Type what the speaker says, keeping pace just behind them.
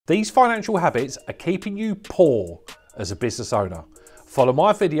These financial habits are keeping you poor as a business owner. Follow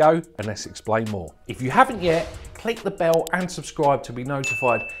my video and let's explain more. If you haven't yet, click the bell and subscribe to be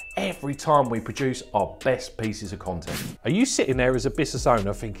notified every time we produce our best pieces of content. Are you sitting there as a business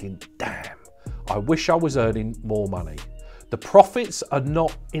owner thinking, damn, I wish I was earning more money. The profits are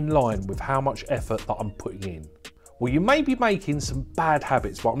not in line with how much effort that I'm putting in. Well, you may be making some bad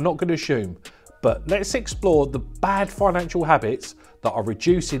habits, but I'm not going to assume. But let's explore the bad financial habits that are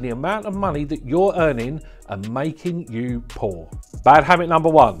reducing the amount of money that you're earning and making you poor. Bad habit number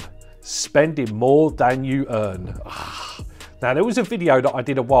one, spending more than you earn. Now, there was a video that I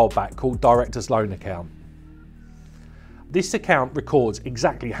did a while back called Director's Loan Account. This account records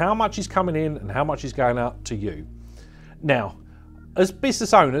exactly how much is coming in and how much is going out to you. Now, as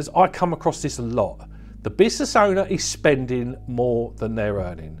business owners, I come across this a lot. The business owner is spending more than they're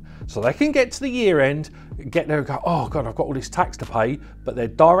earning. So they can get to the year end, get there and go, oh God, I've got all this tax to pay, but their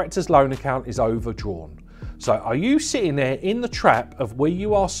director's loan account is overdrawn. So are you sitting there in the trap of where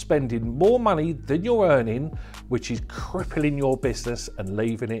you are spending more money than you're earning, which is crippling your business and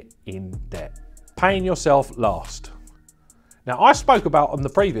leaving it in debt? Paying yourself last. Now, I spoke about on the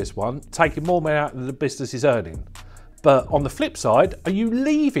previous one, taking more money out than the business is earning. But on the flip side, are you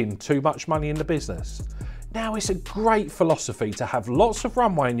leaving too much money in the business? Now, it's a great philosophy to have lots of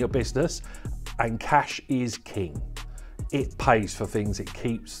runway in your business, and cash is king. It pays for things, it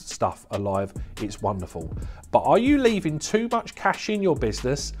keeps stuff alive, it's wonderful. But are you leaving too much cash in your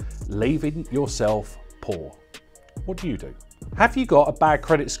business, leaving yourself poor? What do you do? Have you got a bad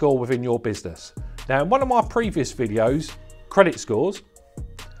credit score within your business? Now, in one of my previous videos, credit scores,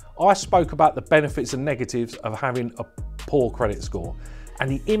 I spoke about the benefits and negatives of having a poor credit score and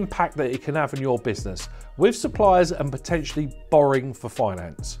the impact that it can have on your business with suppliers and potentially borrowing for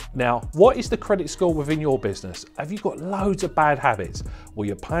finance. Now, what is the credit score within your business? Have you got loads of bad habits? Well,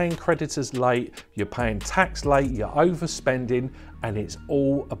 you're paying creditors late, you're paying tax late, you're overspending, and it's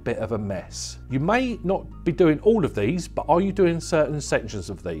all a bit of a mess. You may not be doing all of these, but are you doing certain sections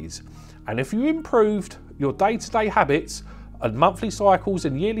of these? And if you improved your day-to-day habits and monthly cycles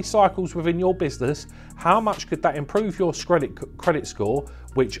and yearly cycles within your business, how much could that improve your credit score?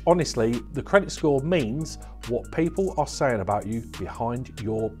 Which honestly, the credit score means what people are saying about you behind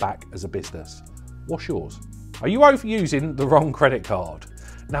your back as a business. What's yours? Are you overusing the wrong credit card?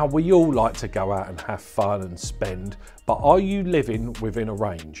 Now, we all like to go out and have fun and spend, but are you living within a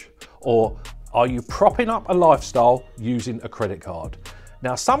range? Or are you propping up a lifestyle using a credit card?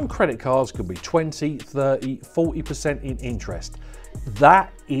 Now, some credit cards can be 20, 30, 40% in interest.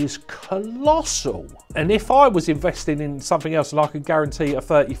 That is colossal. And if I was investing in something else and I could guarantee a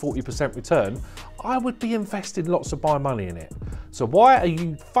 30, 40% return, I would be investing lots of my money in it. So why are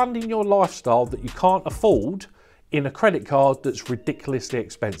you funding your lifestyle that you can't afford in a credit card that's ridiculously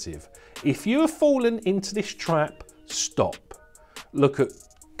expensive? If you have fallen into this trap, stop. Look at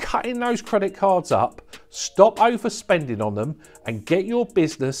cutting those credit cards up, stop overspending on them, and get your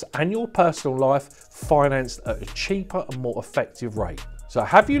business and your personal life financed at a cheaper and more effective rate. So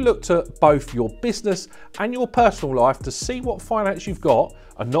have you looked at both your business and your personal life to see what finance you've got?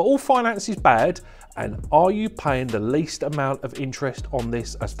 And not all finance is bad. And are you paying the least amount of interest on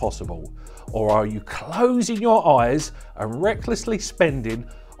this as possible? Or are you closing your eyes and recklessly spending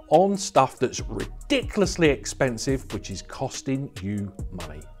on stuff that's ridiculously expensive, which is costing you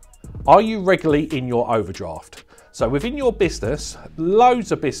money? Are you regularly in your overdraft? So within your business,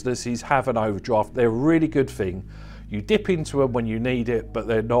 loads of businesses have an overdraft. They're a really good thing. You dip into them when you need it, but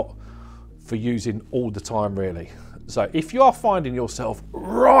they're not for using all the time really. So if you are finding yourself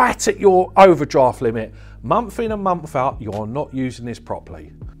right at your overdraft limit, month in and month out, you are not using this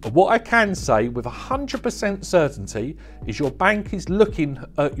properly. But what I can say with 100% certainty is your bank is looking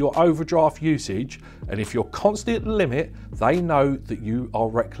at your overdraft usage, and if you're constantly at the limit, they know that you are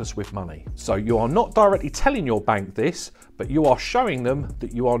reckless with money. So you are not directly telling your bank this, but you are showing them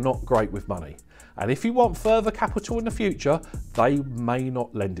that you are not great with money. And if you want further capital in the future, they may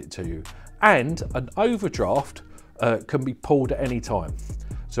not lend it to you. And an overdraft can be pulled at any time.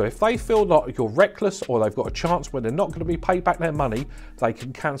 So if they feel like you're reckless or they've got a chance where they're not going to be paid back their money, they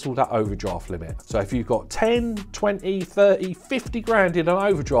can cancel that overdraft limit. So if you've got 10, 20, 30, 50 grand in an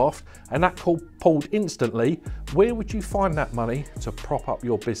overdraft and that pulled instantly, where would you find that money to prop up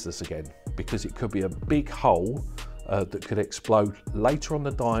your business again? Because it could be a big hole that could explode later on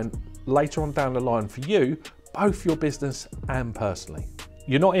down the line for you, both your business and personally.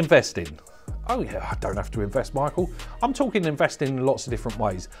 You're not investing. Oh yeah, I don't have to invest, Michael. I'm talking investing in lots of different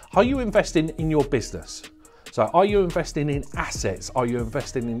ways. Are you investing in your business? So are you investing in assets? Are you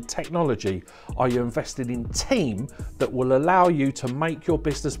investing in technology? Are you investing in team that will allow you to make your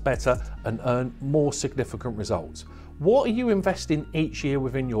business better and earn more significant results? What are you investing each year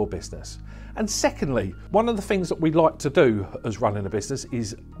within your business? And secondly, one of the things that we like to do as running a business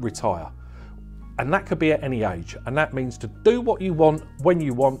is retire. And that could be at any age. And that means to do what you want, when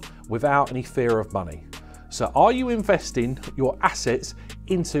you want, without any fear of money. So are you investing your assets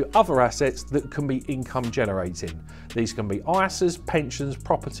into other assets that can be income generating? These can be ISAs, pensions,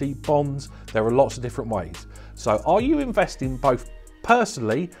 property, bonds. There are lots of different ways. So are you investing both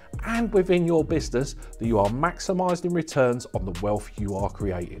personally and within your business that you are maximising returns on the wealth you are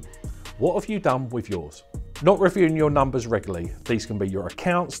creating? What have you done with yours? Not reviewing your numbers regularly. These can be your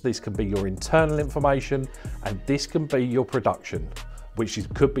accounts, these can be your internal information, and this can be your production, which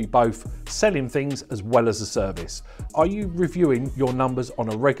could be both selling things as well as a service. Are you reviewing your numbers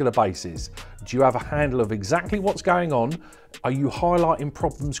on a regular basis? Do you have a handle of exactly what's going on? Are you highlighting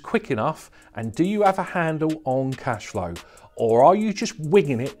problems quick enough? And do you have a handle on cash flow? Or are you just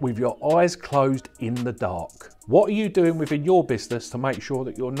winging it with your eyes closed in the dark? What are you doing within your business to make sure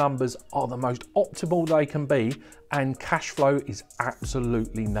that your numbers are the most optimal they can be and cash flow is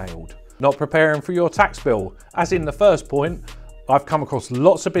absolutely nailed? Not preparing for your tax bill. As in the first point, I've come across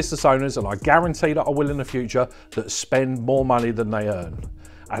lots of business owners, and I guarantee that I will in the future, that spend more money than they earn.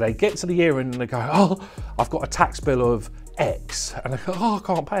 And they get to the year end and they go, oh, I've got a tax bill of X. And they go, oh, I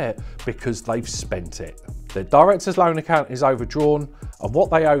can't pay it because they've spent it. Their director's loan account is overdrawn, and what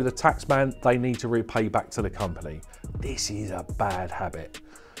they owe the taxman, they need to repay back to the company. This is a bad habit.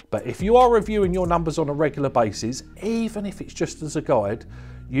 But if you are reviewing your numbers on a regular basis, even if it's just as a guide,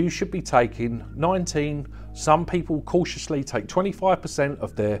 you should be taking 19, some people cautiously take 25%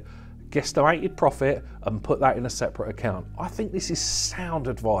 of their guesstimated profit and put that in a separate account. I think this is sound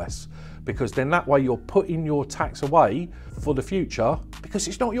advice, because then that way you're putting your tax away for the future because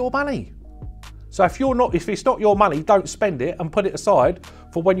it's not your money. So if it's not your money, don't spend it and put it aside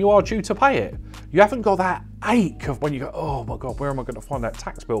for when you are due to pay it. You haven't got that ache of when you go, oh my God, where am I going to find that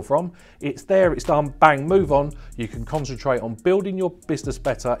tax bill from? It's there, it's done, bang, move on. You can concentrate on building your business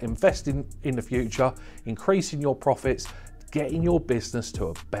better, investing in the future, increasing your profits, getting your business to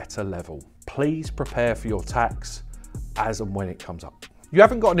a better level. Please prepare for your tax as and when it comes up. You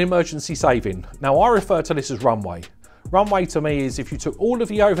haven't got an emergency saving. Now I refer to this as runway. Runway to me is if you took all of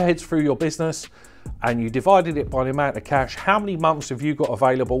the overheads through your business and you divided it by the amount of cash, how many months have you got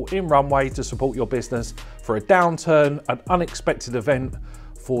available in runway to support your business for a downturn, an unexpected event,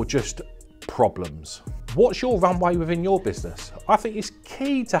 for just problems? What's your runway within your business? I think it's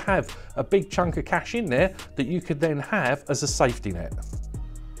key to have a big chunk of cash in there that you could then have as a safety net.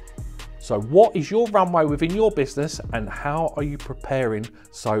 So what is your runway within your business and how are you preparing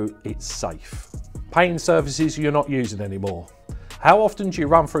so it's safe? Paying services you're not using anymore. How often do you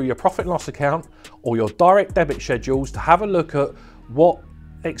run through your profit and loss account or your direct debit schedules to have a look at what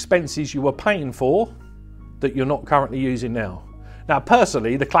expenses you were paying for that you're not currently using now? Now,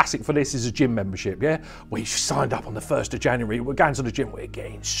 personally, the classic for this is a gym membership, yeah? We signed up on the 1st of January, we're going to the gym, we're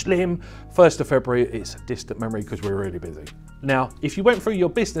getting slim. 1st of February, it's a distant memory because we're really busy. Now, if you went through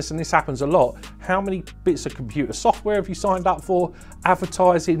your business, and this happens a lot, how many bits of computer software have you signed up for?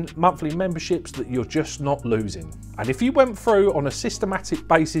 Advertising, monthly memberships that you're just not losing. And if you went through on a systematic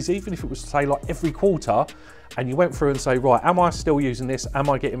basis, even if it was say like every quarter, and you went through and say, right, am I still using this? Am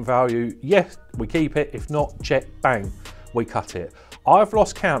I getting value? Yes, we keep it. If not, check, bang, we cut it. I've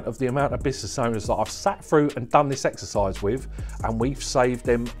lost count of the amount of business owners that I've sat through and done this exercise with, and we've saved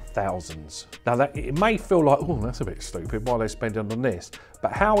them thousands. Now, it may feel like, oh, that's a bit stupid, why are they spending on this?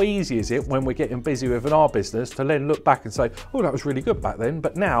 But how easy is it when we're getting busy within our business to then look back and say, oh, that was really good back then,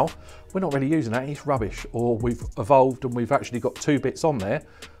 but now we're not really using that, it's rubbish. Or we've evolved and we've actually got 2 bits on there,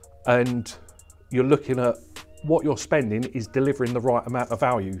 and you're looking at what you're spending is delivering the right amount of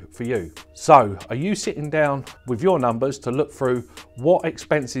value for you. So are you sitting down with your numbers to look through what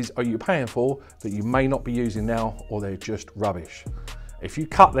expenses are you paying for that you may not be using now, or they're just rubbish? If you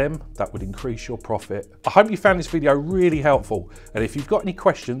cut them, that would increase your profit. I hope you found this video really helpful. And if you've got any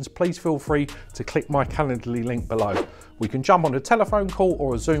questions, please feel free to click my Calendly link below. We can jump on a telephone call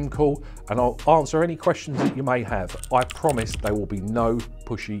or a Zoom call and I'll answer any questions that you may have. I promise there will be no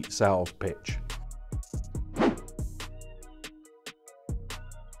pushy sales pitch.